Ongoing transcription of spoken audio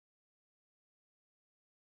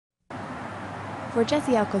For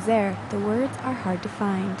Jesse Alcocer, the words are hard to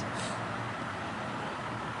find.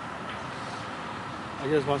 I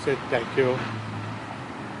just want to say thank you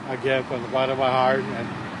again from the bottom of my heart, and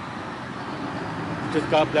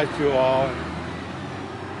just God bless you all.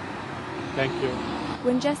 Thank you.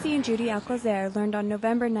 When Jesse and Judy Alcocer learned on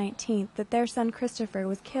November 19th that their son Christopher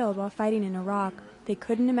was killed while fighting in Iraq, they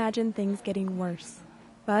couldn't imagine things getting worse.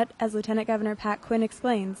 But, as Lieutenant Governor Pat Quinn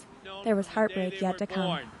explains, there was heartbreak yet to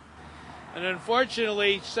come. And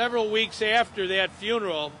unfortunately, several weeks after that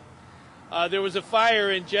funeral, there was a fire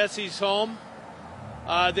in Jesse's home.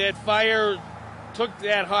 That fire took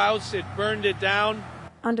that house, it burned it down.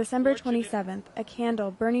 On December 27th, a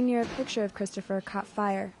candle burning near a picture of Christopher caught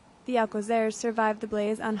fire. The Alcocers survived the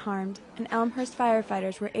blaze unharmed, and Elmhurst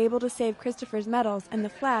firefighters were able to save Christopher's medals and the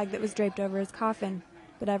flag that was draped over his coffin.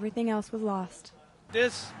 But everything else was lost.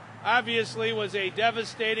 This obviously was a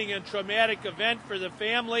devastating and traumatic event for the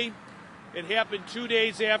family. It happened 2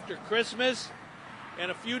 days after Christmas,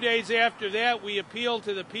 and a few days after that we appealed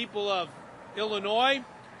to the people of Illinois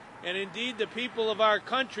and indeed the people of our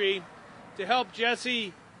country to help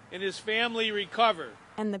Jesse and his family recover.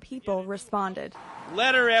 And the people responded.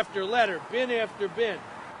 Letter after letter, bin after bin,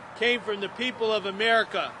 came from the people of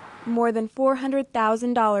America. More than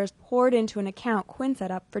 $400,000 poured into an account Quinn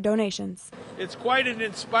set up for donations. It's quite an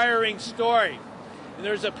inspiring story. And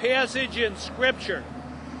there's a passage in Scripture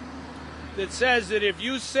that says that if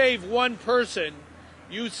you save one person,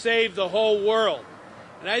 you save the whole world.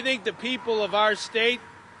 And I think the people of our state,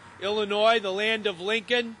 Illinois, the land of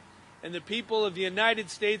Lincoln, and the people of the United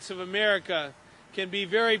States of America can be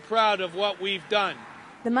very proud of what we've done.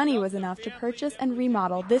 The money was enough to purchase and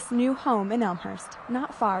remodel this new home in Elmhurst,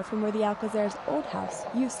 not far from where the Alcocers' old house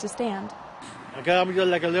used to stand. I'm just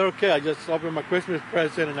like a little kid. I just opened my Christmas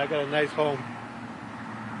present and I got a nice home.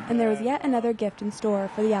 And there was yet another gift in store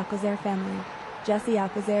for the Alcocer family. Jesse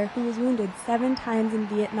Alcocer, who was wounded 7 times in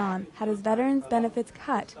Vietnam, had his veterans' benefits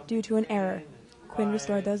cut due to an error. Quinn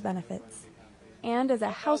restored those benefits. And as a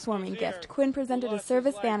housewarming gift, Quinn presented a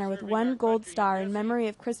service banner with 1 gold star in memory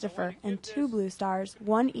of Christopher and 2 blue stars,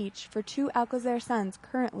 1 each, for 2 Alcocer sons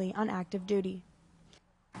currently on active duty.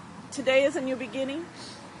 Today is a new beginning,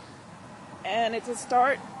 and it's a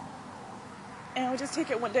start, and we just take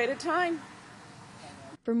it one day at a time.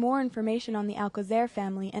 For more information on the Alcocer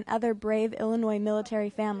family and other brave Illinois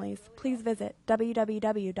military families, please visit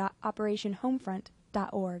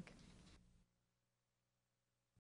www.operationhomefront.org.